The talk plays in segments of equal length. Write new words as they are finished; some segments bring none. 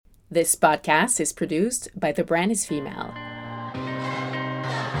This podcast is produced by The Brand is Female.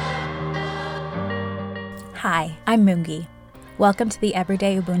 Hi, I'm Moongi. Welcome to the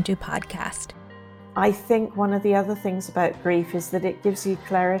Everyday Ubuntu podcast. I think one of the other things about grief is that it gives you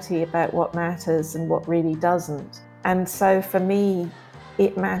clarity about what matters and what really doesn't. And so for me,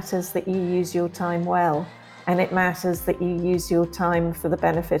 it matters that you use your time well, and it matters that you use your time for the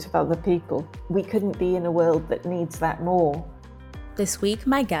benefit of other people. We couldn't be in a world that needs that more. This week,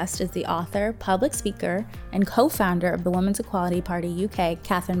 my guest is the author, public speaker, and co-founder of the Women's Equality Party UK,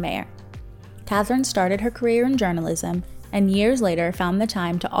 Catherine Mayer. Catherine started her career in journalism and years later found the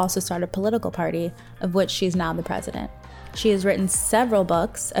time to also start a political party, of which she's now the president. She has written several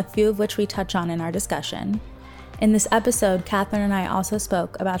books, a few of which we touch on in our discussion. In this episode, Catherine and I also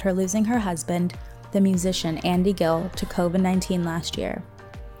spoke about her losing her husband, the musician Andy Gill, to COVID-19 last year.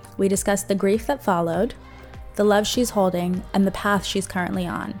 We discussed the grief that followed, the love she's holding, and the path she's currently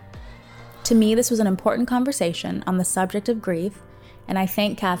on. To me, this was an important conversation on the subject of grief, and I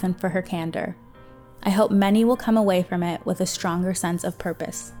thank Catherine for her candor. I hope many will come away from it with a stronger sense of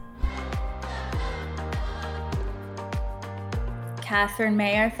purpose. Catherine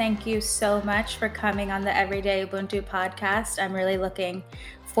Mayer, thank you so much for coming on the Everyday Ubuntu podcast. I'm really looking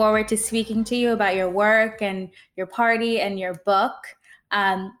forward to speaking to you about your work and your party and your book.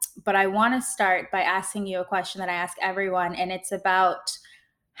 But I want to start by asking you a question that I ask everyone, and it's about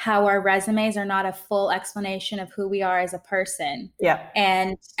how our resumes are not a full explanation of who we are as a person. Yeah.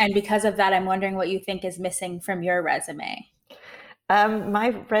 And because of that, I'm wondering what you think is missing from your resume.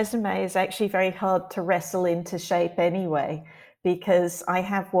 My resume is actually very hard to wrestle into shape anyway, because I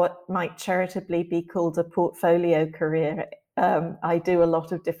have what might charitably be called a portfolio career. I do a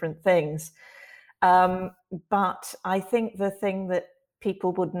lot of different things. But I think the thing that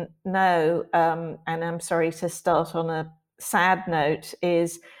people wouldn't know, and I'm sorry to start on a sad note,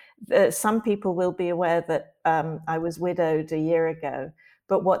 is that some people will be aware that I was widowed a year ago,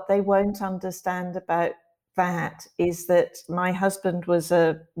 but what they won't understand about that is that my husband was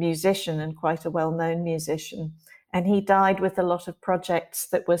a musician and quite a well-known musician, and he died with a lot of projects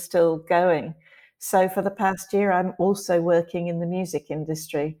that were still going. So for the past year, I'm also working in the music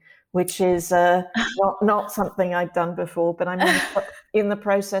industry, which is not something I've done before, but I'm in the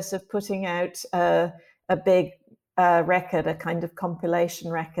process of putting out a big record, a kind of compilation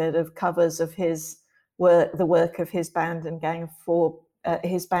record of covers of his work, the work of his band and Gang of Four,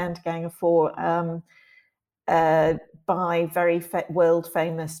 by very world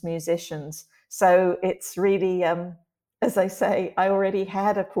famous musicians. So it's really, as I say, I already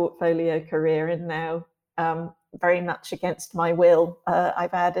had a portfolio career, and now very much against my will,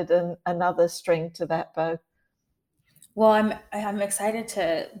 I've added another string to that bow. Well, I'm excited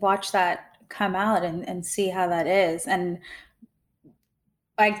to watch that come out and see how that is. And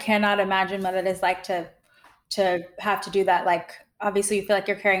I cannot imagine what it is like to have to do that. Like, obviously you feel like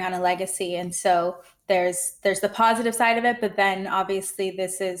you're carrying on a legacy. And so there's the positive side of it, but then obviously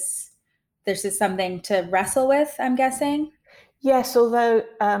this is something to wrestle with, I'm guessing. Yes, although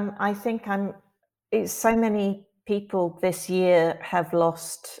I think so many people this year have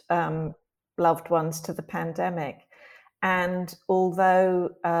lost loved ones to the pandemic. And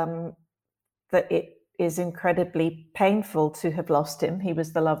although that it is incredibly painful to have lost him, he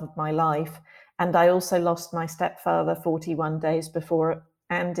was the love of my life. And I also lost my stepfather 41 days before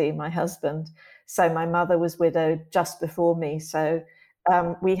Andy, my husband. So my mother was widowed just before me. So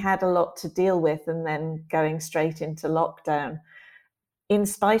we had a lot to deal with, and then going straight into lockdown. In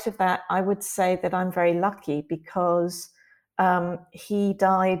spite of that, I would say that I'm very lucky, because he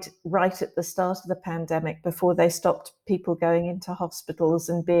died right at the start of the pandemic, before they stopped people going into hospitals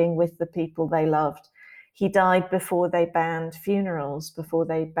and being with the people they loved. He died before they banned funerals, before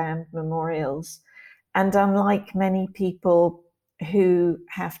they banned memorials. And unlike many people who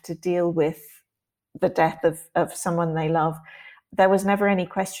have to deal with the death of someone they love, there was never any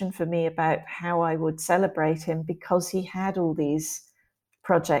question for me about how I would celebrate him, because he had all these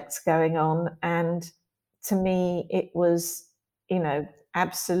projects going on. And to me, it was,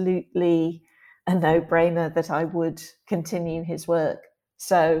 absolutely a no-brainer that I would continue his work.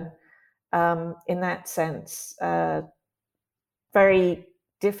 So in that sense, very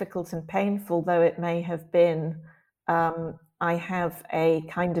difficult and painful though it may have been, I have a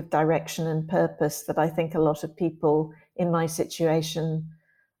kind of direction and purpose that I think a lot of people in my situation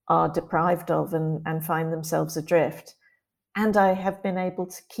are deprived of and find themselves adrift. And I have been able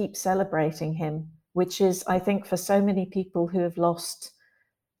to keep celebrating him, which is, I think, for so many people who have lost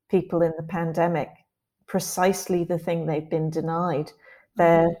people in the pandemic, precisely the thing they've been denied.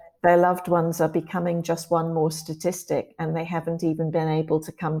 They're their loved ones are becoming just one more statistic, and they haven't even been able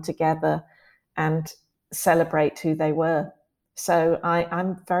to come together and celebrate who they were. So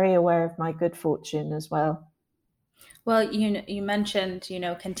I'm very aware of my good fortune as well. Well, you mentioned,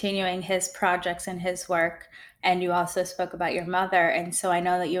 continuing his projects and his work, and you also spoke about your mother. And so I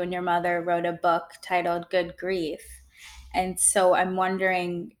know that you and your mother wrote a book titled Good Grief. And so I'm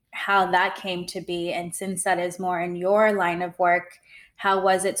wondering how that came to be. And since that is more in your line of work, how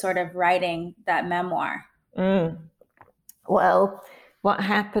was it sort of writing that memoir? Well, what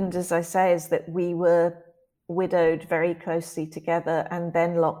happened, as I say, is that we were widowed very closely together and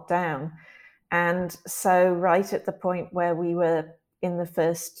then locked down. And so right at the point where we were in the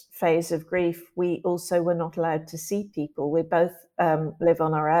first phase of grief, we also were not allowed to see people. We both live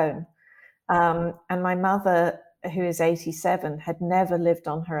on our own. And my mother, who is 87, had never lived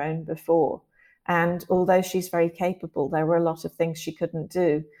on her own before. And although she's very capable, there were a lot of things she couldn't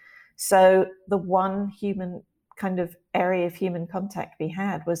do. So the one human kind of area of human contact we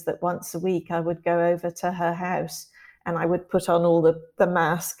had was that once a week I would go over to her house and I would put on all the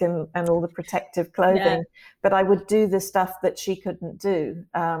mask and all the protective clothing, yeah. But I would do the stuff that she couldn't do.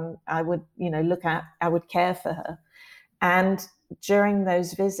 I would, I would care for her. And during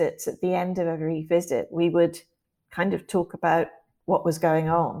those visits, at the end of every visit, we would kind of talk about what was going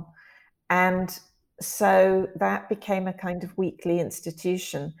on. And so that became a kind of weekly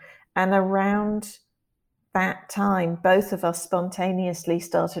institution. And around that time, both of us spontaneously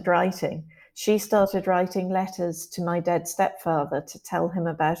started writing. She started writing letters to my dead stepfather to tell him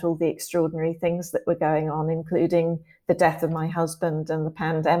about all the extraordinary things that were going on, including the death of my husband and the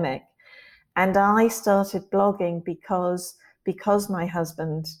pandemic. And I started blogging because my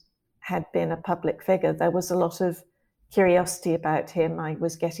husband had been a public figure. There was a lot of curiosity about him. I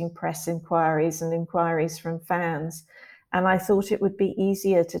was getting press inquiries and inquiries from fans. And I thought it would be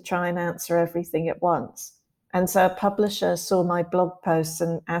easier to try and answer everything at once. And so a publisher saw my blog posts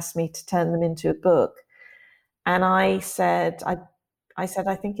and asked me to turn them into a book. And I said, I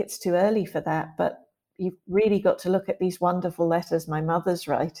think it's too early for that, but you've really got to look at these wonderful letters my mother's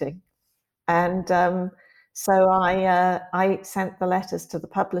writing. And so I sent the letters to the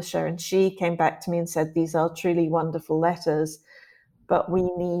publisher, and she came back to me and said, these are truly wonderful letters, but we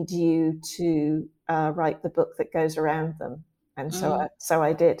need you to write the book that goes around them. And so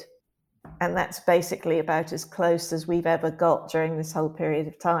I did. And that's basically about as close as we've ever got during this whole period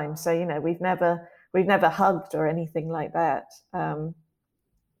of time. So, we've never hugged or anything like that.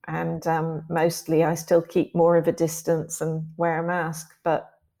 Mostly I still keep more of a distance and wear a mask, but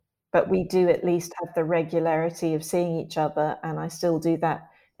we do at least have the regularity of seeing each other. And I still do that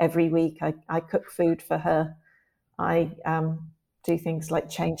every week. I cook food for her. I do things like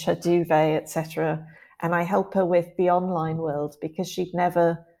change her duvet, etc. And I help her with the online world because she'd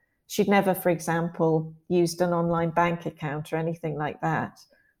never, for example, used an online bank account or anything like that.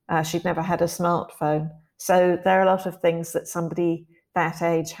 She'd never had a smartphone. So there are a lot of things that somebody that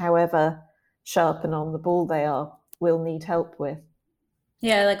age, however sharp and on the ball they are, will need help with.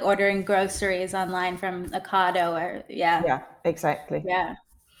 Yeah, like ordering groceries online from Ocado or Yeah, exactly. Yeah.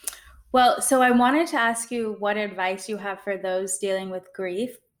 Well, so I wanted to ask you what advice you have for those dealing with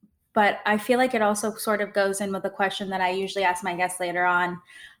grief, but I feel like it also sort of goes in with a question that I usually ask my guests later on.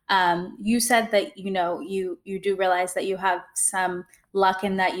 You said that, you do realize that you have some luck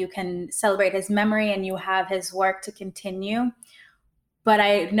in that you can celebrate his memory and you have his work to continue. But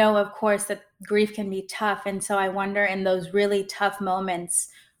I know, of course, that grief can be tough. And so I wonder, in those really tough moments,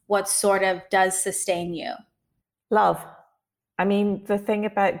 what sort of does sustain you? Love. I mean, the thing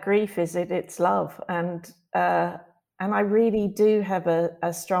about grief is it's love. And I really do have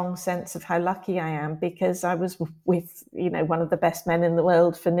a strong sense of how lucky I am, because I was with, one of the best men in the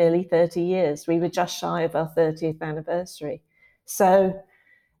world for nearly 30 years. We were just shy of our 30th anniversary. So,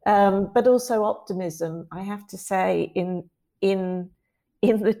 but also optimism, I have to say, in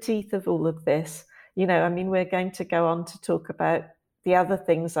the teeth of all of this, we're going to go on to talk about the other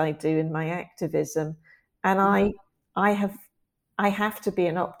things I do in my activism. And I have to be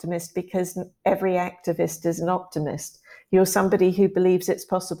an optimist, because every activist is an optimist. You're somebody who believes it's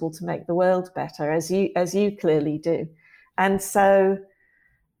possible to make the world better, as you clearly do. And so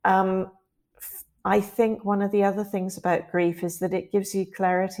I think one of the other things about grief is that it gives you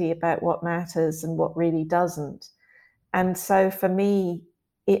clarity about what matters and what really doesn't. And so for me,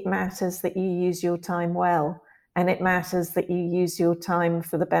 it matters that you use your time well, and it matters that you use your time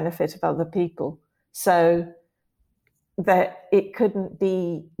for the benefit of other people. So that we couldn't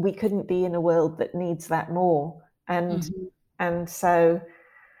be in a world that needs that more. And so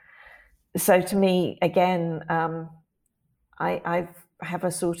to me, again, I've have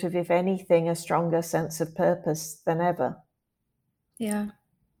a sort of, if anything, a stronger sense of purpose than ever. Yeah.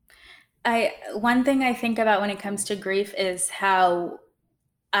 One thing I think about when it comes to grief is how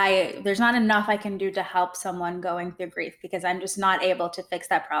there's not enough I can do to help someone going through grief, because I'm just not able to fix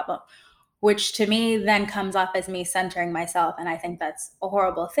that problem, which to me then comes off as me centering myself. And I think that's a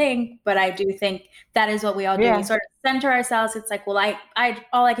horrible thing, but I do think that is what we all do. Yeah. We sort of center ourselves. It's like, well, I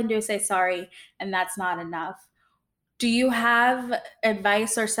all I can do is say sorry, and that's not enough. Do you have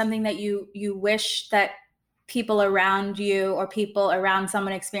advice or something that you wish that people around you or people around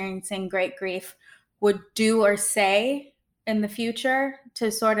someone experiencing great grief would do or say in the future to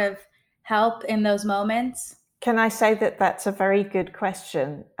sort of help in those moments? Can I say that that's a very good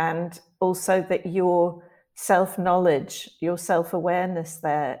question, and also that your self-knowledge, your self-awareness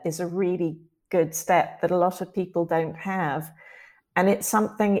there is a really good step that a lot of people don't have. And it's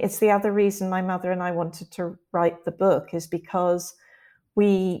the other reason my mother and I wanted to write the book, is because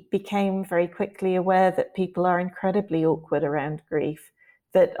we became very quickly aware that people are incredibly awkward around grief,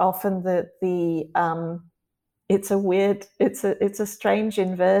 that often it's a strange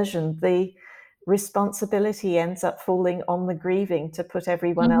inversion. The responsibility ends up falling on the grieving to put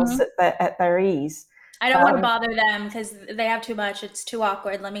everyone else at their ease. I don't want to bother them because they have too much. It's too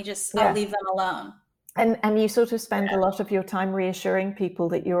awkward. I'll leave them alone. And you sort of spend a lot of your time reassuring people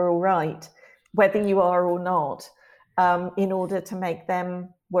that you're all right, whether you are or not, in order to make them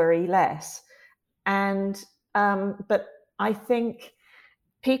worry less. And but I think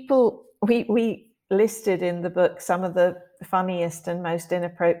we listed in the book some of the funniest and most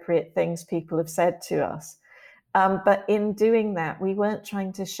inappropriate things people have said to us. But in doing that, we weren't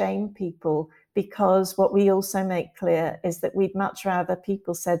trying to shame people, because what we also make clear is that we'd much rather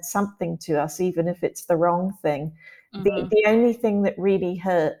people said something to us, even if it's the wrong thing. The only thing that really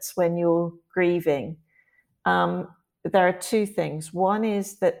hurts when you're grieving, there are two things. One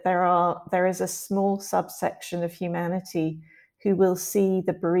is that there is a small subsection of humanity who will see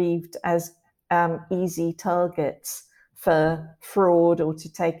the bereaved as easy targets for fraud or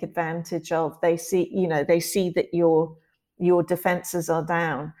to take advantage of. They see that your defenses are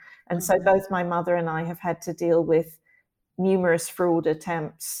down. And so both my mother and I have had to deal with numerous fraud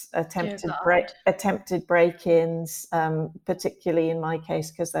attempts, attempted break-ins, particularly in my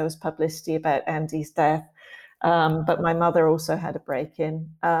case, because there was publicity about Andy's death. But my mother also had a break-in,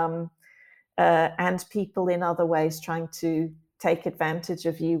 and people in other ways trying to take advantage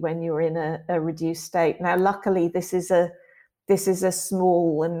of you when you're in a reduced state. Now, luckily, this is a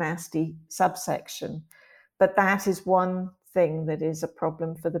small and nasty subsection, but that is one thing that is a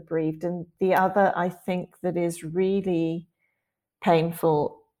problem for the bereaved. And the other, I think, that is really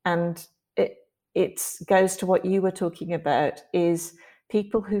painful, and it goes to what you were talking about, is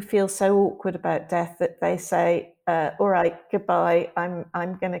people who feel so awkward about death that they say, all right, goodbye,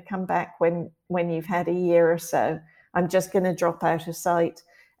 I'm going to come back when you've had a year or so. I'm just going to drop out of sight.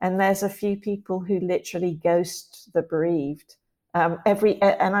 And there's a few people who literally ghost the bereaved. And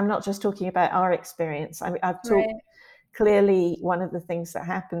I'm not just talking about our experience. I've talked clearly. One of the things that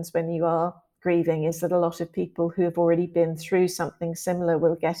happens when you are grieving is that a lot of people who have already been through something similar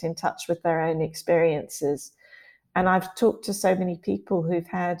will get in touch with their own experiences. And I've talked to so many people who've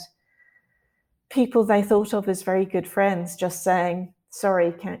had people they thought of as very good friends just saying,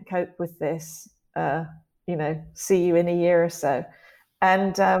 sorry, can't cope with this, see you in a year or so.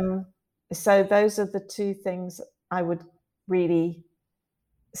 And so those are the two things I would really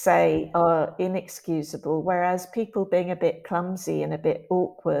say are inexcusable. Whereas people being a bit clumsy and a bit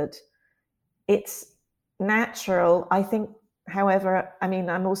awkward, it's natural. I think, however,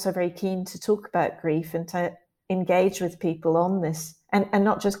 I'm also very keen to talk about grief and to engage with people on this, and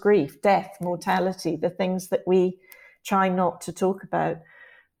not just grief, death, mortality, the things that we try not to talk about,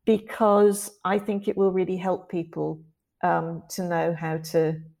 because I think it will really help people to know how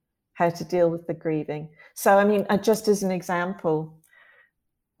to deal with the grieving. So, just as an example,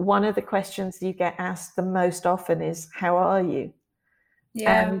 one of the questions you get asked the most often is, how are you?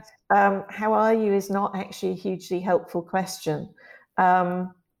 Yeah. And how are you is not actually a hugely helpful question,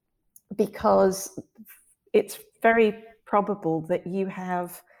 because it's very probable that you're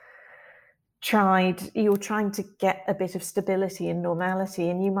trying to get a bit of stability and normality,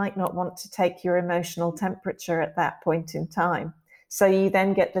 and you might not want to take your emotional temperature at that point in time. So you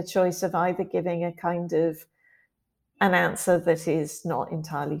then get the choice of either giving a kind of an answer that is not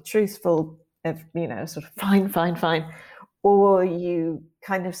entirely truthful, of, sort of fine, or you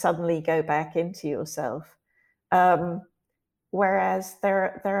kind of suddenly go back into yourself. Whereas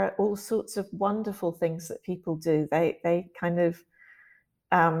there are all sorts of wonderful things that people do. They kind of,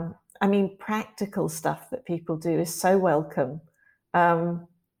 practical stuff that people do is so welcome. and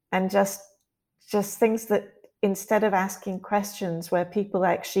just things that, instead of asking questions where people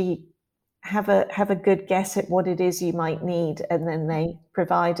actually have a good guess at what it is you might need, and then they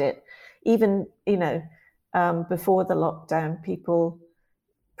provide it. Even, before the lockdown, people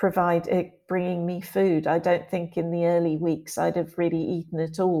bringing me food. I don't think in the early weeks I'd have really eaten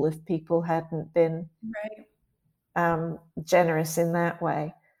at all if people hadn't been generous in that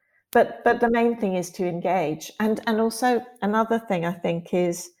way. But the main thing is to engage. And also another thing I think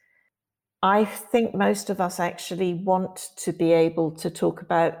is, I think most of us actually want to be able to talk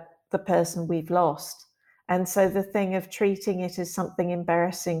about the person we've lost. And so the thing of treating it as something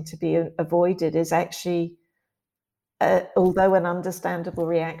embarrassing to be avoided is actually, although an understandable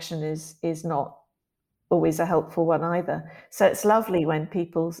reaction, is not always a helpful one either. So it's lovely when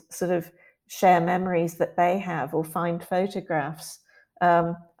people sort of share memories that they have or find photographs.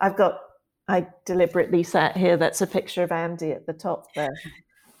 I deliberately sat here, that's a picture of Andy at the top there.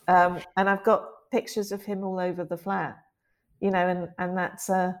 And I've got pictures of him all over the flat, and that's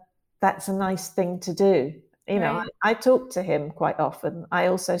a nice thing to do. I talk to him quite often. I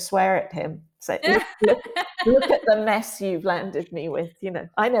also swear at him. So look at the mess you've landed me with.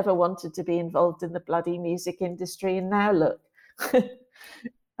 I never wanted to be involved in the bloody music industry, and now look.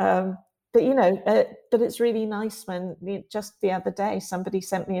 But it's really nice when, just the other day, somebody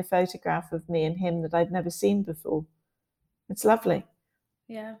sent me a photograph of me and him that I'd never seen before. It's lovely.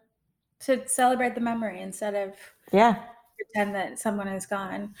 Yeah. To celebrate the memory instead of pretend that someone is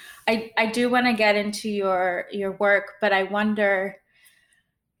gone. I do want to get into your work, but I wonder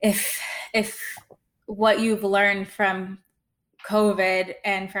if what you've learned from COVID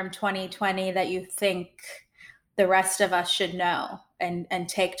and from 2020 that you think the rest of us should know and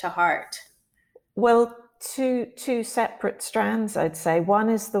take to heart. Well, two separate strands, I'd say. One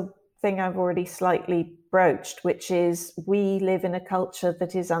is the thing I've already slightly broached, which is we live in a culture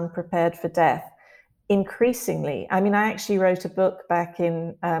that is unprepared for death. Increasingly, I actually wrote a book back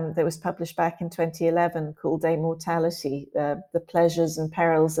in that was published back in 2011 called Amortality: The Pleasures and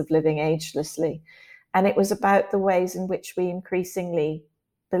Perils of Living Agelessly, and it was about the ways in which we increasingly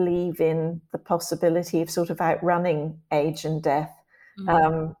believe in the possibility of sort of outrunning age and death,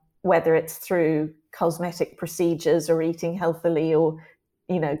 whether it's through cosmetic procedures or eating healthily or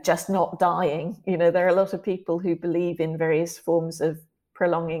just not dying. There are a lot of people who believe in various forms of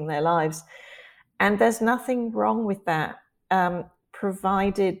prolonging their lives. And there's nothing wrong with that,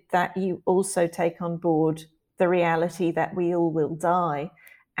 provided that you also take on board the reality that we all will die,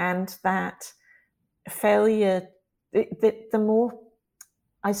 and that failure, the more,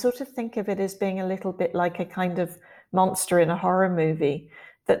 I sort of think of it as being a little bit like a kind of monster in a horror movie,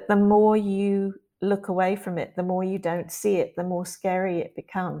 that the more you look away from it, the more you don't see it, the more scary it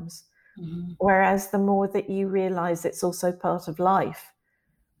becomes. Mm-hmm. Whereas the more that you realize it's also part of life,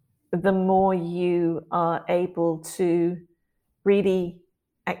 the more you are able to really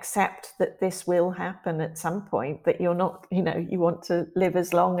accept that this will happen at some point, that you're not, you want to live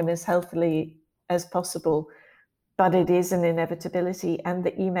as long and as healthily as possible, but it is an inevitability, and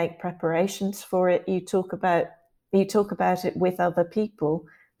that you make preparations for it. You talk about it with other people,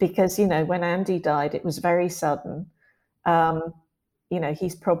 because, when Andy died, it was very sudden.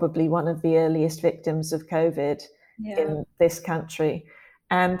 He's probably one of the earliest victims of COVID in this country.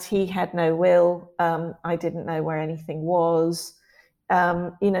 And he had no will. I didn't know where anything was.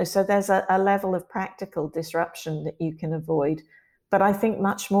 So there's a level of practical disruption that you can avoid. But I think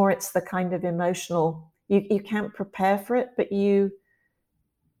much more it's the kind of emotional, you can't prepare for it, but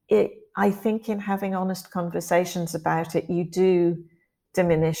I think in having honest conversations about it, you do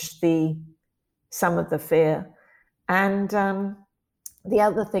diminish some of the fear. And the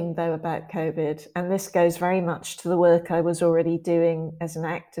other thing, though, about COVID, and this goes very much to the work I was already doing as an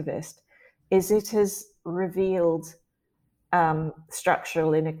activist, is it has revealed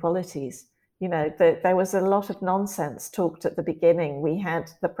structural inequalities. There was a lot of nonsense talked at the beginning. We had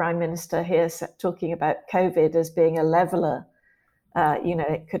the Prime Minister here talking about COVID as being a leveler.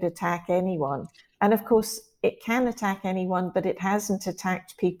 It could attack anyone. And of course, it can attack anyone, but it hasn't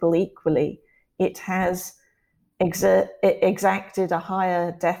attacked people equally. It has exacted a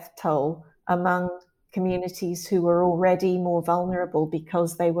higher death toll among communities who were already more vulnerable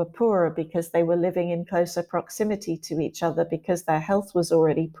because they were poorer, because they were living in closer proximity to each other, because their health was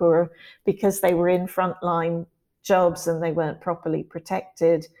already poorer, because they were in frontline jobs and they weren't properly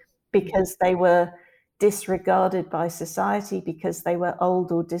protected, because they were disregarded by society, because they were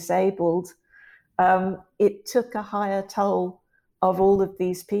old or disabled. It took a higher toll of all of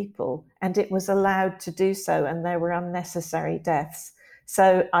these people, and it was allowed to do so, and there were unnecessary deaths.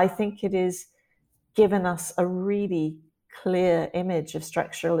 So I think it has given us a really clear image of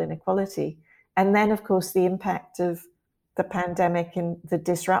structural inequality. And then, of course, the impact of the pandemic and the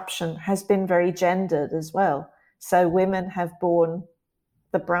disruption has been very gendered as well. So women have borne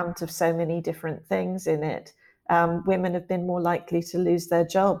the brunt of so many different things in it. Women have been more likely to lose their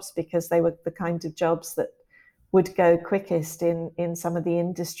jobs because they were the kind of jobs that would go quickest in some of the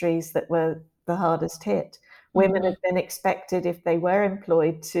industries that were the hardest hit. Women have been expected, if they were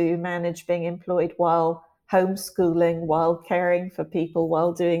employed, to manage being employed while homeschooling, while caring for people,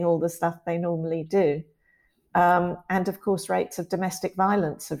 while doing all the stuff they normally do. And of course, rates of domestic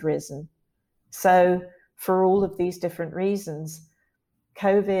violence have risen. So for all of these different reasons,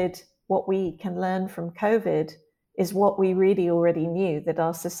 COVID, what we can learn from COVID is what we really already knew, that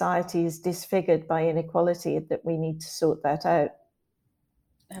our society is disfigured by inequality, that we need to sort that out.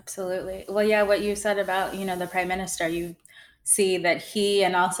 Absolutely. Well, yeah, what you said about, the prime minister, you see that he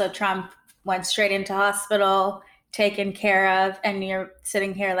and also Trump went straight into hospital, taken care of, and you're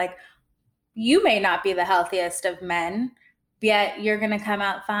sitting here like, you may not be the healthiest of men, yet you're going to come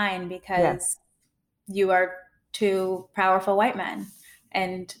out fine because you are two powerful white men.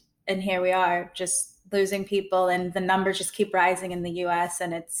 And here we are just losing people, and the numbers just keep rising in the US,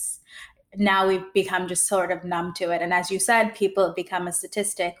 and now we've become just sort of numb to it. And as you said, people have become a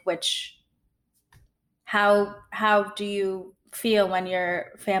statistic, which how do you feel when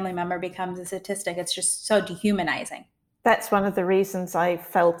your family member becomes a statistic? It's just so dehumanizing. That's one of the reasons I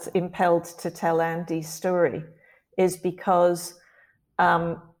felt impelled to tell Andy's story, is because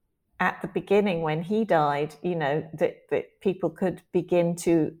at the beginning when he died, that people could begin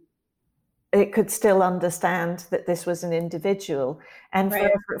to, it could still understand that this was an individual. And right.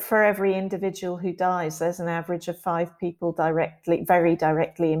 for every individual who dies, there's an average of 5 people very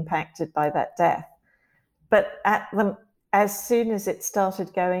directly impacted by that death. But as soon as it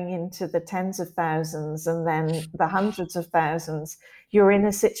started going into the tens of thousands and then the hundreds of thousands, you're in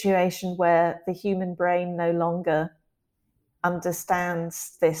a situation where the human brain no longer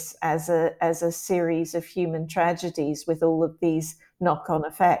understands this as a series of human tragedies with all of these knock-on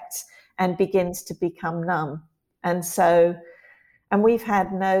effects, and begins to become numb. And we've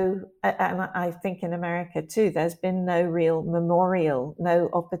had no, and I think in America too, there's been no real memorial, no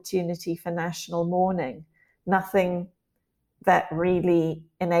opportunity for national mourning, nothing that really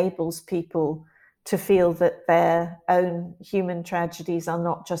enables people to feel that their own human tragedies are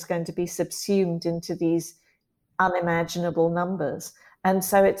not just going to be subsumed into these unimaginable numbers. And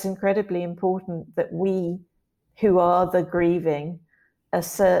so it's incredibly important that we, who are the grieving,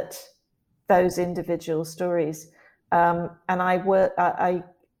 assert those individual stories. And I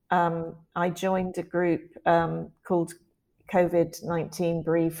joined a group called COVID-19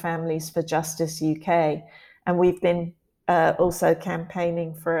 Bereaved Families for Justice UK, and we've been also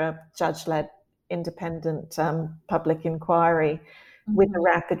campaigning for a judge-led independent public inquiry with a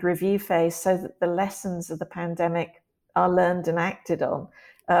rapid review phase, so that the lessons of the pandemic are learned and acted on.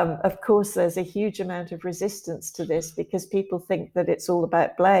 Of course, there's a huge amount of resistance to this because people think that it's all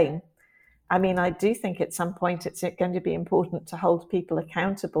about blame. I mean, I do think at some point it's going to be important to hold people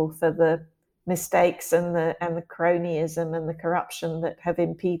accountable for the mistakes and the cronyism and the corruption that have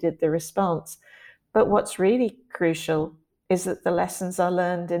impeded the response. But what's really crucial is that the lessons are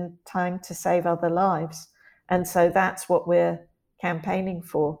learned in time to save other lives. And so that's what we're campaigning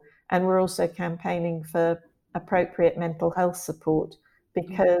for. And we're also campaigning for appropriate mental health support,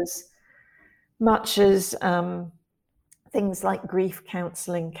 because much as things like grief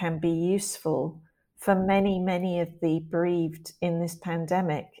counselling can be useful, for many, many of the bereaved in this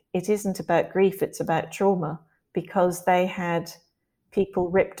pandemic, it isn't about grief, it's about trauma, because they had people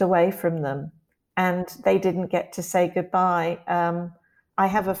ripped away from them and they didn't get to say goodbye. I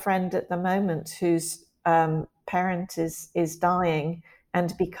have a friend at the moment whose parent is dying,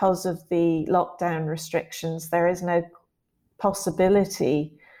 and because of the lockdown restrictions, there is no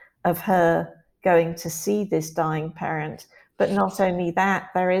possibility of her going to see this dying parent. But not only that,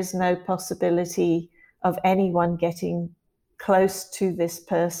 there is no possibility of anyone getting close to this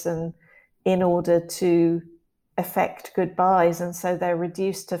person in order to effect goodbyes. And so they're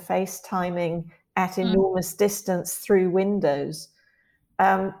reduced to FaceTiming at enormous distance through windows.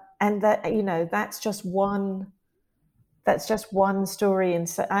 And that, that's just one story. And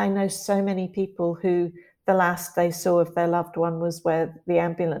so I know so many people who the last they saw of their loved one was where the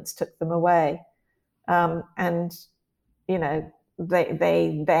ambulance took them away. And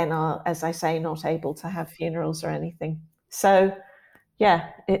they then are, as I say, not able to have funerals or anything. So yeah,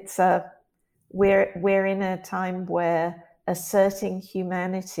 it's we're in a time where asserting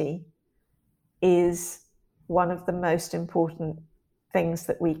humanity is one of the most important things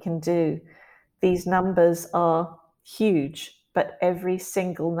that we can do. These numbers are huge, but every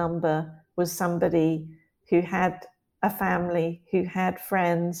single number was somebody who had a family, who had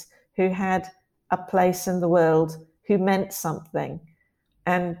friends, who had a place in the world, who meant something.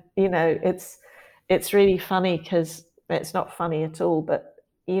 And, you know, it's really funny, because it's not funny at all, but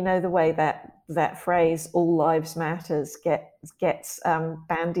you know, the way that phrase "all lives matters" gets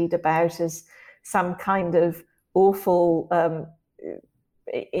bandied about as some kind of awful,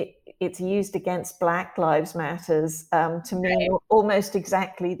 it's used against Black Lives Matters to mean almost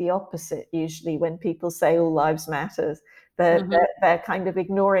exactly the opposite. Usually when people say all lives matters, they're kind of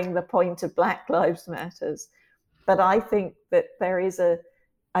ignoring the point of Black Lives Matters. But I think that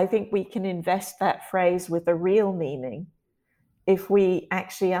I think we can invest that phrase with a real meaning if we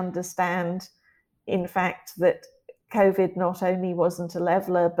actually understand, in fact, that COVID not only wasn't a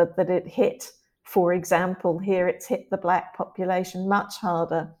leveler, but that it hit, for example, here it's hit the Black population much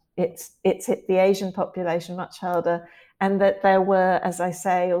harder. It's hit the Asian population much harder. And that there were, as I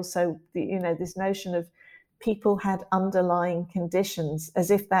say, also, you know, this notion of people had underlying conditions, as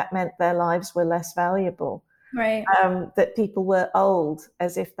if that meant their lives were less valuable. Right. That people were old,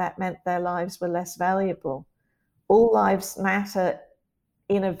 as if that meant their lives were less valuable. All lives matter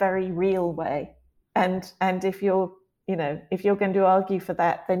in a very real way. And if you're, you know, if you're going to argue for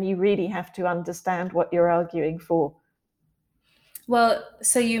that, then you really have to understand what you're arguing for. Well,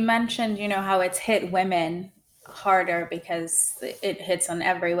 so you mentioned, you know, how it's hit women harder because it hits on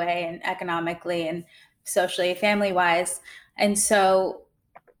every way, and economically and socially, family wise. And so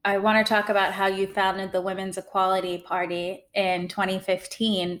I want to talk about how you founded the Women's Equality Party in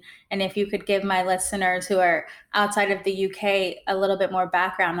 2015. And if you could give my listeners who are outside of the UK a little bit more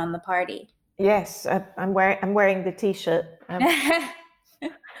background on the party. Yes, I'm wearing the T-shirt. I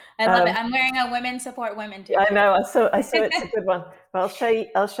love it. I'm wearing a Women Support Women T-shirt. I know. I saw it's a good one. Well,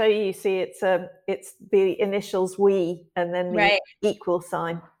 I'll show you. You see, it's the initials WE and then the equal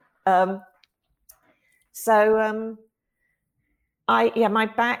sign. My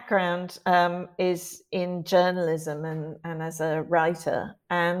background is in journalism and as a writer,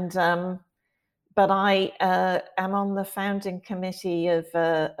 and but I am on the founding committee of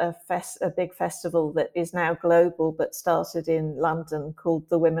a big festival that is now global, but started in London, called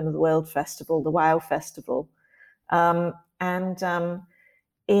the Women of the World Festival, the WOW Festival. In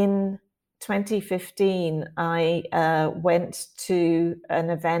 2015, I went to an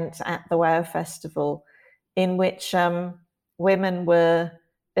event at the WOW Festival in which women were,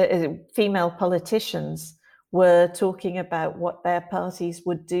 female politicians were talking about what their parties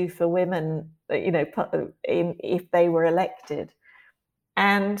would do for women, you know, if they were elected.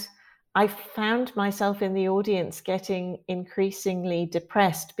 And I found myself in the audience getting increasingly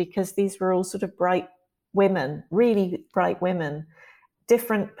depressed, because these were all sort of bright women, really bright women,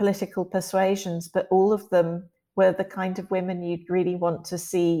 different political persuasions, but all of them were the kind of women you'd really want to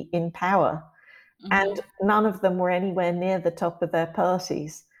see in power. Mm-hmm. And none of them were anywhere near the top of their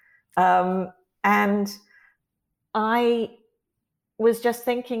parties. And I was just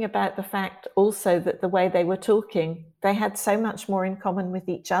thinking about the fact also that the way they were talking, they had so much more in common with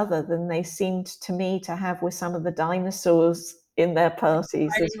each other than they seemed to me to have with some of the dinosaurs in their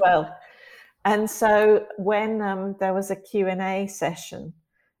parties as well. And so when there was a Q&A session,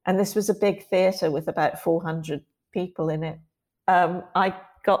 and this was a big theatre with about 400 people in it, I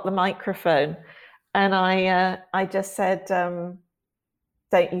got the microphone and I just said,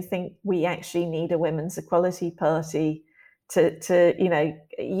 don't you think we actually need a women's equality party to, you know,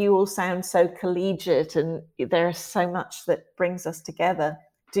 you all sound so collegiate and there's so much that brings us together.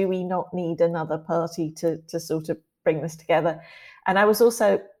 Do we not need another party to sort of bring this together? And I was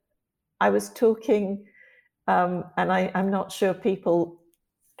talking, and I'm not sure people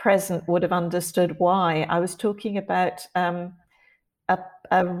present would have understood why. I was talking about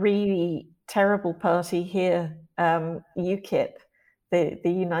a really terrible party here, UKIP, the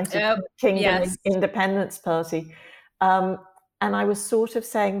United Kingdom Independence Party. And I was sort of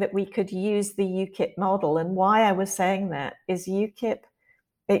saying that we could use the UKIP model. And why I was saying that is UKIP,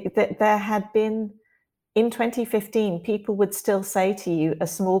 that there had been, in 2015, people would still say to you, a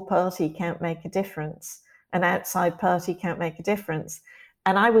small party can't make a difference. An outside party can't make a difference.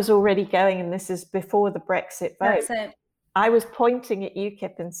 And I was already going, and this is before the Brexit vote, I was pointing at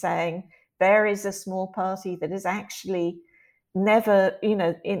UKIP and saying, there is a small party that is actually never, you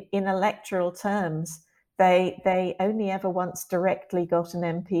know, in electoral terms, they only ever once directly got an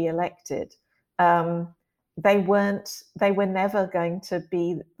MP elected. They were never going to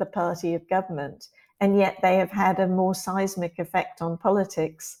be the party of government. And yet they have had a more seismic effect on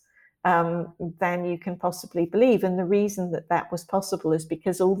politics than you can possibly believe. And the reason that was possible is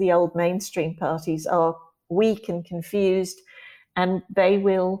because all the old mainstream parties are weak and confused, and they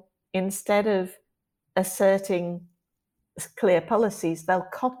will, instead of asserting clear policies, they'll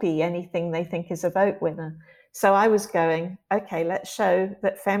copy anything they think is a vote winner. So I was going, okay, let's show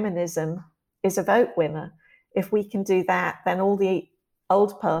that feminism is a vote winner. If we can do that, then all the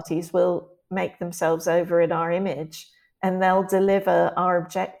old parties will make themselves over in our image, and they'll deliver our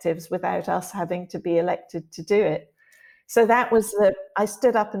objectives without us having to be elected to do it. So that was I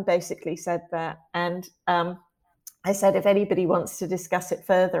stood up and basically said that. And I said, if anybody wants to discuss it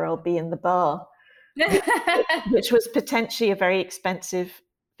further, I'll be in the bar, which was potentially a very expensive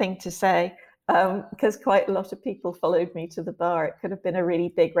thing to say, because quite a lot of people followed me to the bar. It could have been a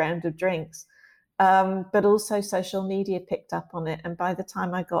really big round of drinks. But also social media picked up on it. And by the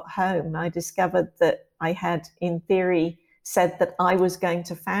time I got home, I discovered that I had, in theory, said that I was going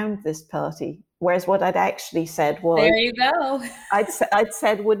to found this party. Whereas what I'd actually said was... There you go. I'd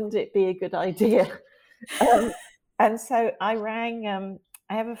said, wouldn't it be a good idea? And so I rang...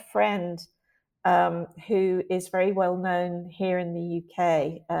 I have a friend who is very well known here in the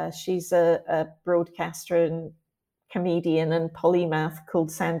UK. She's a broadcaster and comedian and polymath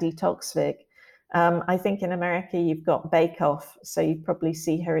called Sandy Toksvig. I think in America you've got Bake Off, so you probably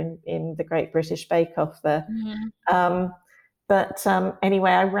see her in the Great British Bake Off there. Mm-hmm.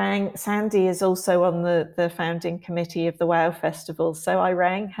 Anyway, I rang. Sandy is also on the founding committee of the WOW Festival, so I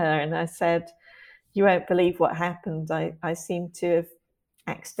rang her and I said, you won't believe what happened. I seem to have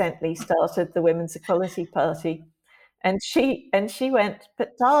accidentally started the Women's Equality Party. And she went,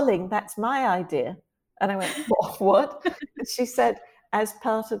 but darling, that's my idea. And I went, what? And she said, as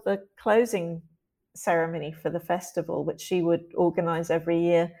part of the closing ceremony for the festival, which she would organize every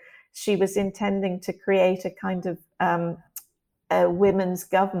year, she was intending to create a kind of a women's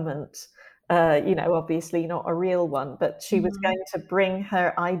government, obviously not a real one, but she was going to bring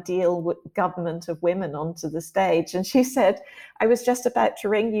her ideal government of women onto the stage. And she said, I was just about to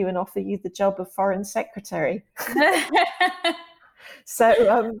ring you and offer you the job of foreign secretary.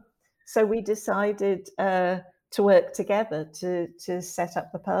 So we decided to work together to set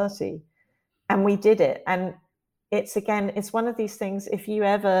up the party, and we did it. And it's one of these things, if you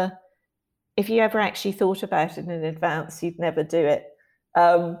ever actually thought about it in advance, you'd never do it.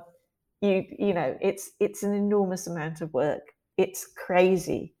 It's an enormous amount of work. It's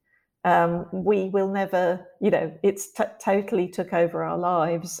crazy. We will never, it's totally took over our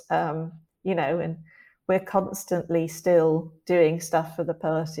lives, and we're constantly still doing stuff for the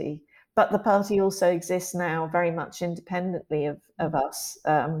party. But the party also exists now very much independently of us.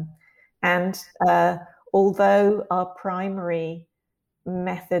 Although our primary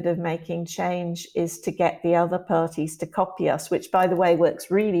method of making change is to get the other parties to copy us, which, by the way, works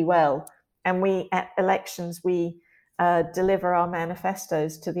really well. And at elections, we deliver our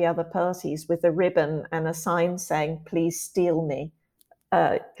manifestos to the other parties with a ribbon and a sign saying, please steal me.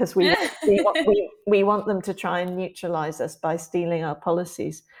 Because we want them to try and neutralize us by stealing our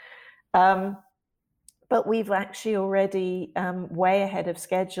policies. But we've actually already, way ahead of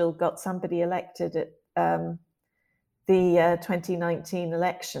schedule, got somebody elected at the 2019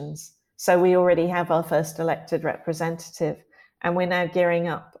 elections. So we already have our first elected representative, and we're now gearing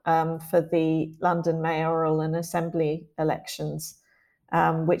up for the London mayoral and assembly elections,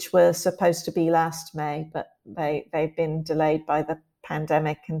 which were supposed to be last May, but they've been delayed by the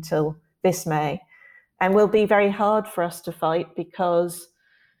pandemic until this May, and will be very hard for us to fight because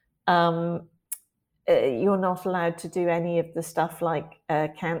you're not allowed to do any of the stuff like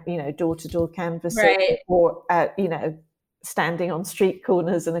door-to-door canvassing, right, or standing on street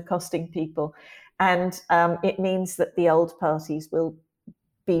corners and accosting people. And it means that the old parties will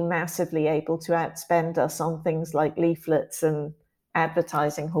be massively able to outspend us on things like leaflets and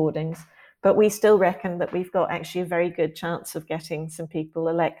advertising hoardings. But we still reckon that we've got actually a very good chance of getting some people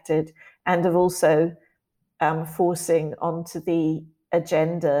elected, and of also forcing onto the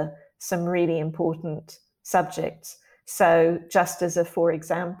agenda some really important subjects. So just as for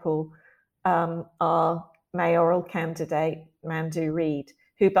example, our mayoral candidate, Mandu Reid,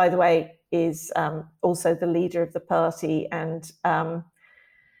 who, by the way, is also the leader of the party and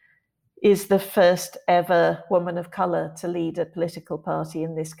is the first ever woman of colour to lead a political party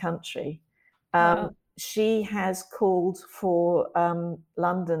in this country. Wow. She has called for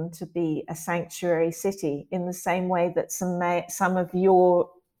London to be a sanctuary city in the same way that some of your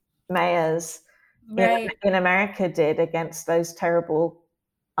mayors, right, in America did against those terrible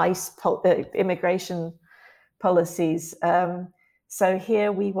ICE immigration policies. So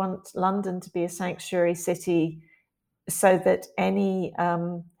here we want London to be a sanctuary city so that any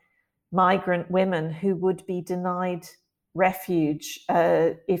migrant women who would be denied refuge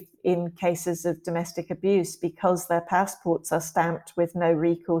if in cases of domestic abuse, because their passports are stamped with no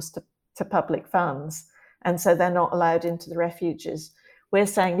recourse to public funds, and so they're not allowed into the refuges. We're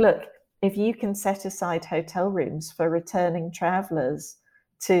saying, look, if you can set aside hotel rooms for returning travellers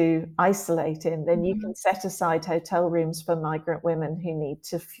to isolate in, then you can set aside hotel rooms for migrant women who need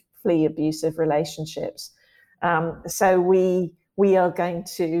to flee abusive relationships. So we are going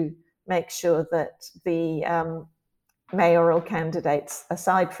to make sure that the mayoral candidates,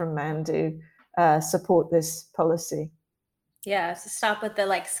 aside from Mandu, support this policy. Yeah, so stop with the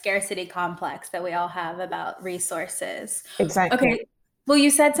like scarcity complex that we all have about resources. Exactly. Okay. Well, you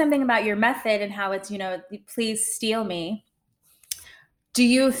said something about your method and how it's, please steal me. Do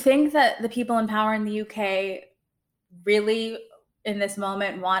you think that the people in power in the UK really in this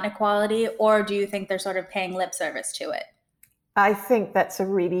moment want equality, or do you think they're sort of paying lip service to it? I think that's a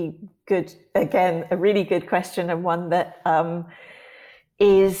really good question, and one that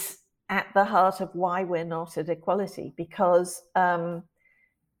is at the heart of why we're not at equality, because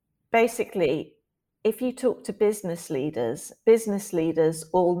basically, if you talk to business leaders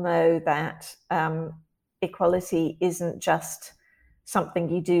all know that equality isn't just something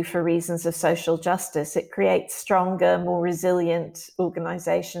you do for reasons of social justice. It creates stronger, more resilient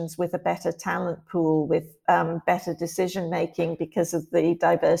organizations with a better talent pool, with better decision making because of the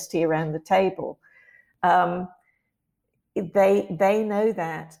diversity around the table. They know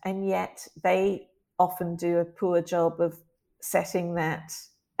that, and yet they often do a poor job of setting that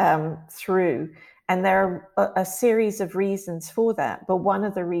through. And there are a series of reasons for that. But one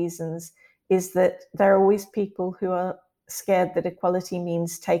of the reasons is that there are always people who are scared that equality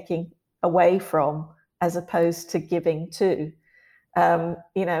means taking away from as opposed to giving to. And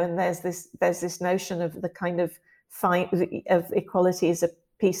there's this notion of the kind of equality as a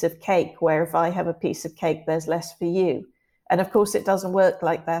piece of cake, where if I have a piece of cake, there's less for you. And of course, it doesn't work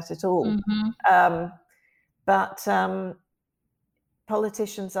like that at all. But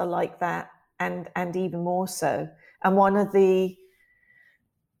politicians are like that, and even more so. And one of the,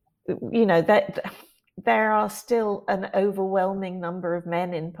 that there are still an overwhelming number of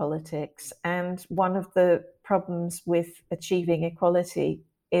men in politics. And one of the problems with achieving equality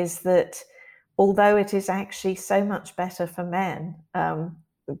is that although it is actually so much better for men,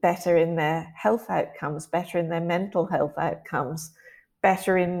 better in their health outcomes, better in their mental health outcomes,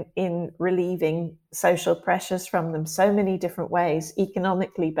 better in relieving social pressures from them, so many different ways,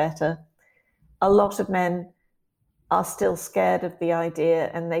 economically better, a lot of men are still scared of the idea,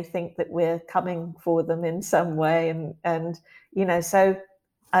 and they think that we're coming for them in some way. And so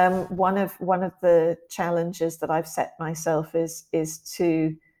one of the challenges that I've set myself is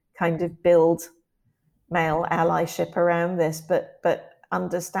to kind of build male allyship around this, but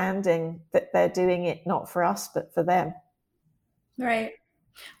understanding that they're doing it not for us, but for them. Right.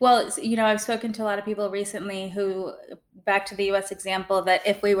 Well, I've spoken to a lot of people recently who, back to the US example, that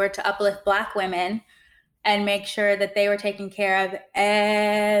if we were to uplift Black women and make sure that they were taken care of,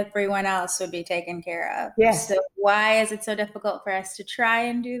 everyone else would be taken care of. Yes. So why is it so difficult for us to try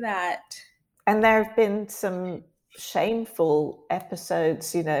and do that? And there have been some shameful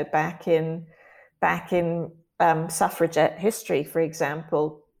episodes, back in suffragette history, for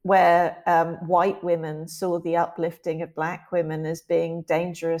example, where white women saw the uplifting of Black women as being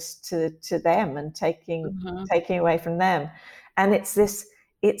dangerous to them and taking away from them. And it's this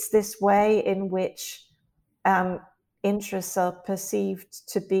way in which interests are perceived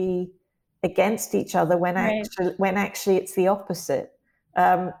to be against each other when actually it's the opposite.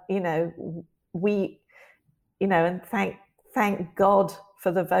 And thank God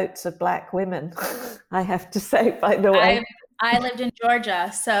for the votes of Black women. I have to say, by the way. I lived in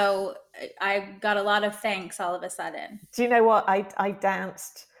Georgia, so I got a lot of thanks all of a sudden. Do you know what? I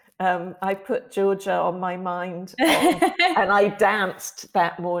danced. I put Georgia on my mind, and I danced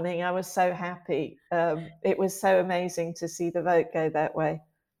that morning. I was so happy. It was so amazing to see the vote go that way.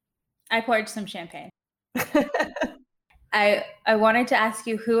 I poured some champagne. I wanted to ask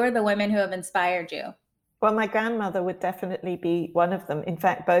you, who are the women who have inspired you? Well, my grandmother would definitely be one of them. In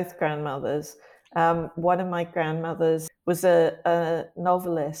fact, both grandmothers. One of my grandmothers was a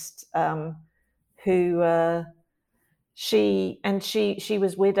novelist who she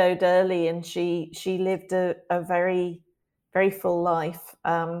was widowed early, and she lived a very, very full life.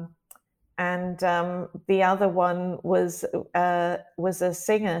 And the other one was a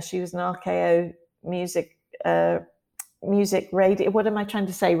singer. She was an RKO music radio. What am I trying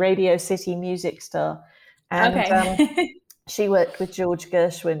to say? Radio City music star. And she worked with George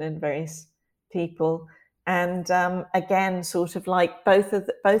Gershwin and various people. And again, sort of like both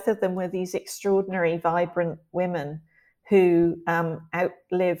of them were these extraordinary, vibrant women who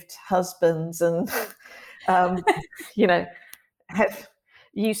outlived husbands and, you know, have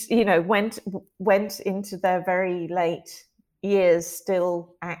went into their very late years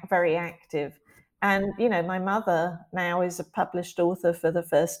still very active. And my mother now is a published author for the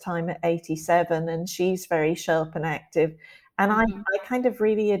first time at 87, and she's very sharp and active. And I kind of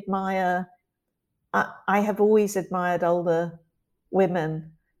really admire. I have always admired older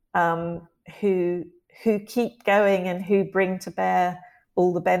women who keep going and who bring to bear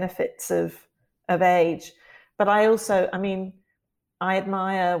all the benefits of age. But I also, I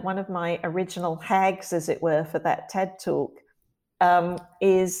admire one of my original hags, as it were, for that TED talk,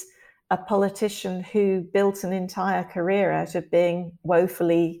 is a politician who built an entire career out of being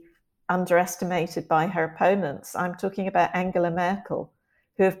woefully underestimated by her opponents. I'm talking about Angela Merkel,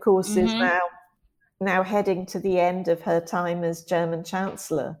 who, of course, is now heading to the end of her time as German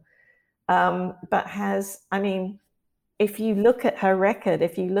Chancellor, but has, if you look at her record,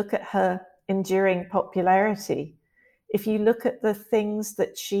 if you look at her enduring popularity, if you look at the things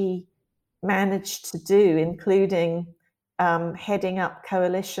that she managed to do, including heading up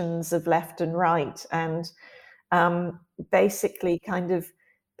coalitions of left and right, and basically kind of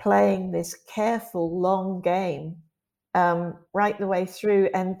playing this careful, long game right the way through.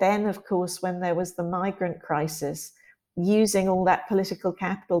 And then, of course, when there was the migrant crisis, using all that political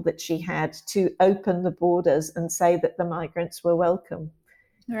capital that she had to open the borders and say that the migrants were welcome.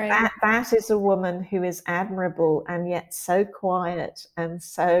 Right. That is a woman who is admirable, and yet so quiet, and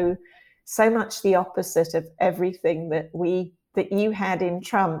so much the opposite of everything that you had in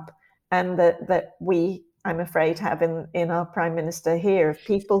Trump, and that we, I'm afraid, have in our Prime Minister here, of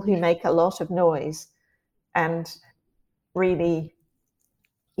people who make a lot of noise and really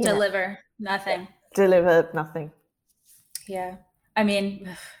deliver nothing. Deliver nothing. Yeah.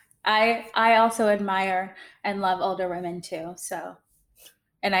 I also admire and love older women too. So,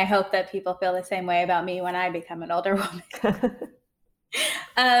 and I hope that people feel the same way about me when I become an older woman.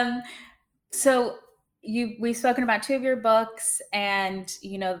 So we've spoken about 2 of your books and,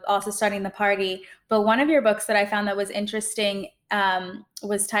 also starting the party, but one of your books that I found that was interesting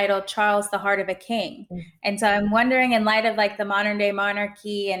was titled Charles, the Heart of a King. And so I'm wondering, in light of like the modern day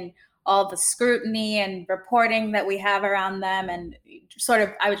monarchy and all the scrutiny and reporting that we have around them, and sort of,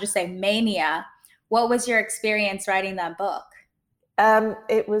 I would just say, mania, what was your experience writing that book?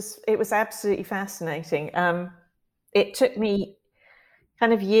 It was absolutely fascinating. It took me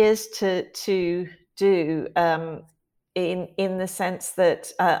kind of years to do, in the sense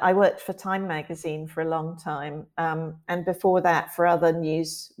that I worked for Time magazine for a long time, and before that for other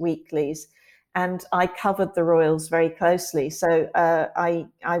news weeklies, and I covered the royals very closely. So I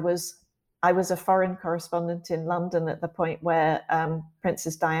was a foreign correspondent in London at the point where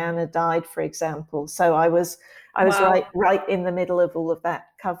Princess Diana died, for example. So I was wow. right in the middle of all of that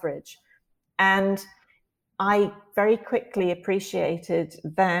coverage, and I very quickly appreciated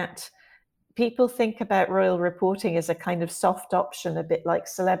that people think about royal reporting as a kind of soft option, a bit like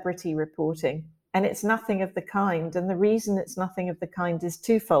celebrity reporting, and it's nothing of the kind. And the reason it's nothing of the kind is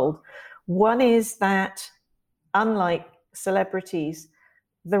twofold. One is that, unlike celebrities,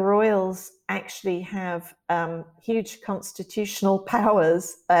 the royals actually have huge constitutional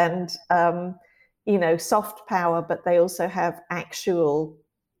powers and, soft power, but they also have actual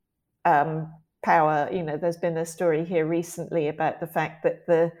power. There's been a story here recently about the fact that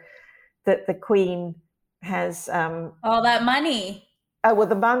the Queen has all that money. Oh, well,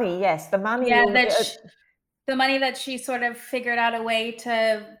 the money, yes, the money. Yeah, the money that she sort of figured out a way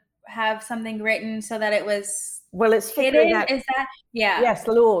to have something written so that it was it's figuring out. Is that Yes,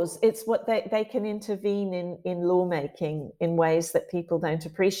 laws. It's what they can intervene in lawmaking in ways that people don't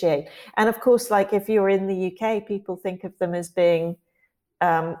appreciate. And of course, like if you're in the UK, people think of them as being.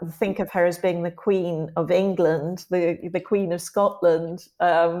 Think of her as being the Queen of England, the Queen of Scotland,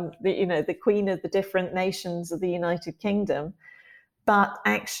 the Queen of the different nations of the United Kingdom. But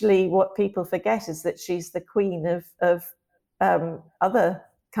actually, what people forget is that she's the Queen of other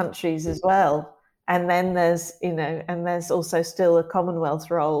countries as well. And then there's also still a Commonwealth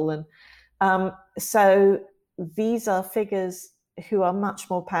role, and so these are figures who are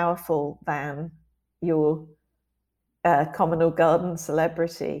much more powerful than your common or garden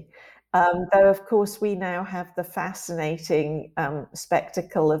celebrity. Though, of course, we now have the fascinating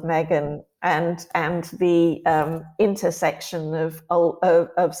spectacle of Meghan and the intersection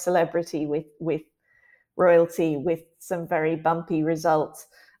of celebrity with royalty, with some very bumpy results.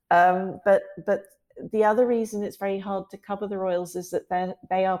 But the other reason it's very hard to cover the royals is that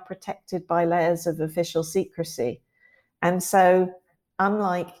they are protected by layers of official secrecy. And so,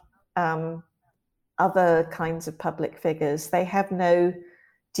 unlike other kinds of public figures, they have no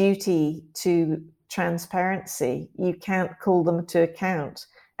duty to transparency. You can't call them to account,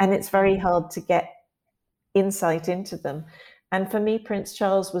 and it's very hard to get insight into them. And for me, Prince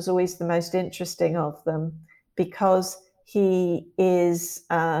Charles was always the most interesting of them, because he is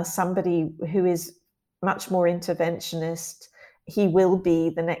somebody who is much more interventionist. He will be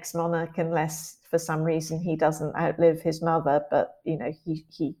the next monarch unless for some reason he doesn't outlive his mother, but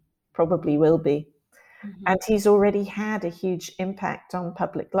he probably will be. Mm-hmm. And he's already had a huge impact on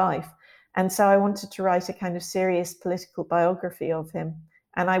public life. And so I wanted to write a kind of serious political biography of him.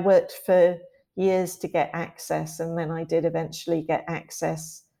 And I worked for years to get access, and then I did eventually get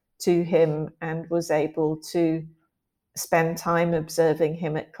access to him and was able to spend time observing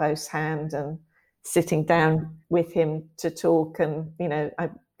him at close hand and sitting down with him to talk, and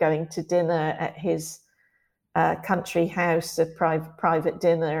I'm going to dinner at his country house, a private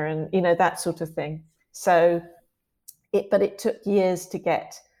dinner, and that sort of thing. So it took years to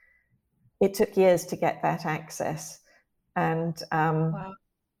get that access. And wow.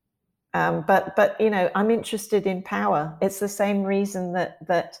 But I'm interested in power. It's the same reason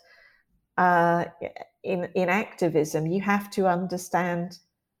that in activism you have to understand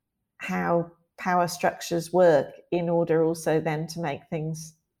how power structures work in order also then to make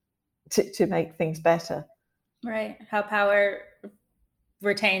things better. Right. How power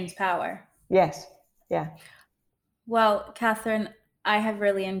retains power. Yes. Yeah. Well, Catherine, I have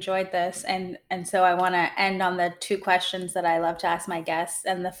really enjoyed this, and so I want to end on the two questions that I love to ask my guests.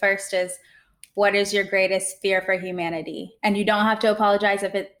 And the first is, what is your greatest fear for humanity? And you don't have to apologize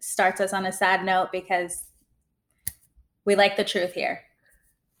if it starts us on a sad note, because we like the truth here.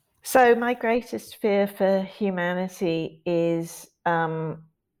 So my greatest fear for humanity is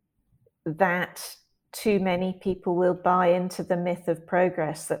that too many people will buy into the myth of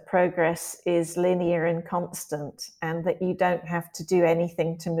progress, that progress is linear and constant, and that you don't have to do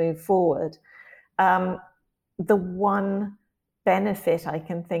anything to move forward. The one benefit I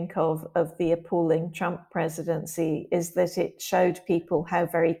can think of the appalling Trump presidency is that it showed people how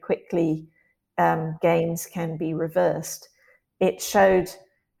very quickly gains can be reversed. It showed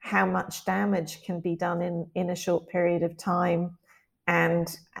how much damage can be done in a short period of time,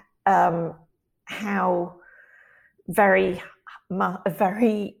 and how very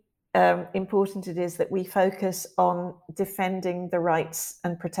important it is that we focus on defending the rights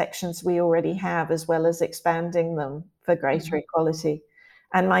and protections we already have, as well as expanding them for greater equality.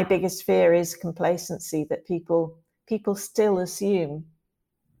 And my biggest fear is complacency, that people still assume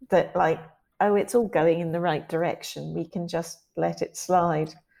that, like, oh, it's all going in the right direction, we can just let it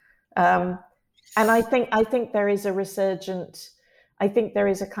slide. And I think there is a resurgent. I think there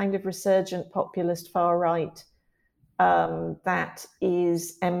is a kind of resurgent populist far right that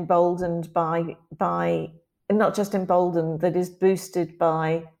is emboldened by not just emboldened, that is boosted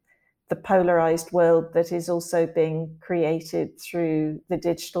by the polarized world that is also being created through the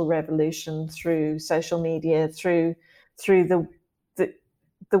digital revolution, through social media, through the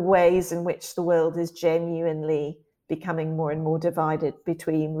ways in which the world is genuinely becoming more and more divided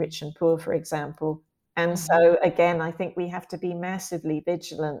between rich and poor, for example. And so, again, I think we have to be massively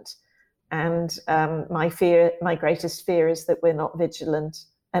vigilant. And my greatest fear is that we're not vigilant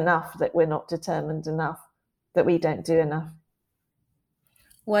enough, that we're not determined enough, that we don't do enough.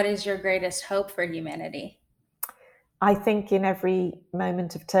 What is your greatest hope for humanity? I think in every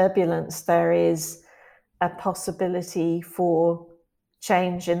moment of turbulence, there is a possibility for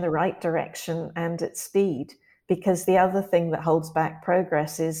change in the right direction and at speed. Because the other thing that holds back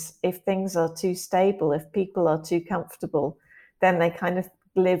progress is if things are too stable, if people are too comfortable, then they kind of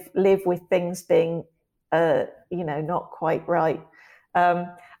live with things being, not quite right. I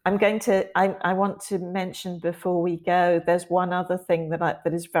want to mention before we go, there's one other thing that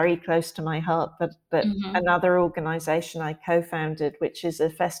is very close to my heart, that another organization I co-founded, which is a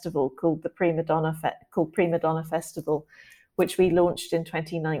festival called the Prima Donna Festival, which we launched in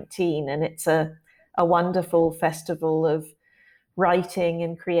 2019, and it's a wonderful festival of writing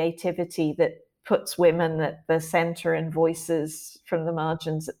and creativity that puts women at the center and voices from the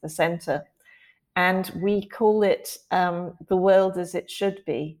margins at the center. And we call it The World as It Should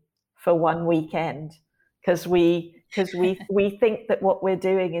Be for one weekend, because we think that what we're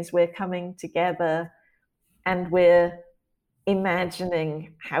doing is we're coming together and we're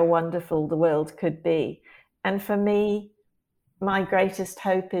imagining how wonderful the world could be. And for me, my greatest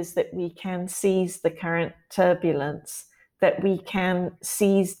hope is that we can seize the current turbulence, that we can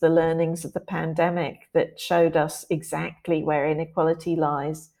seize the learnings of the pandemic that showed us exactly where inequality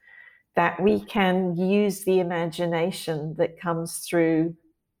lies, that we can use the imagination that comes through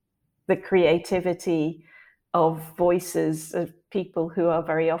the creativity of voices of people who are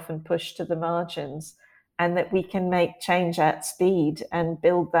very often pushed to the margins, and that we can make change at speed and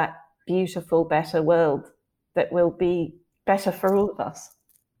build that beautiful, better world that will be better for all of us.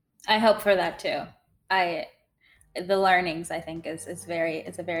 I hope for that too. The learnings, I think, is a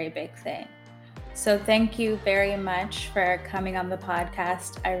very big thing. So thank you very much for coming on the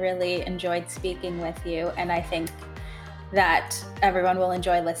podcast. I really enjoyed speaking with you, and I think that everyone will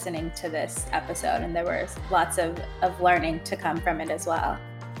enjoy listening to this episode, and there was lots of learning to come from it as well.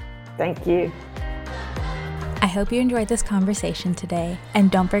 Thank you. I hope you enjoyed this conversation today,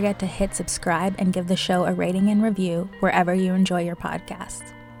 and don't forget to hit subscribe and give the show a rating and review wherever you enjoy your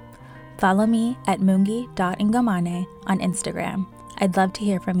podcasts. Follow me at mungi.ingomane on Instagram. I'd love to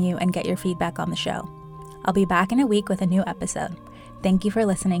hear from you and get your feedback on the show. I'll be back in a week with a new episode. Thank you for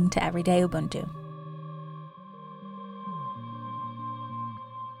listening to Everyday Ubuntu.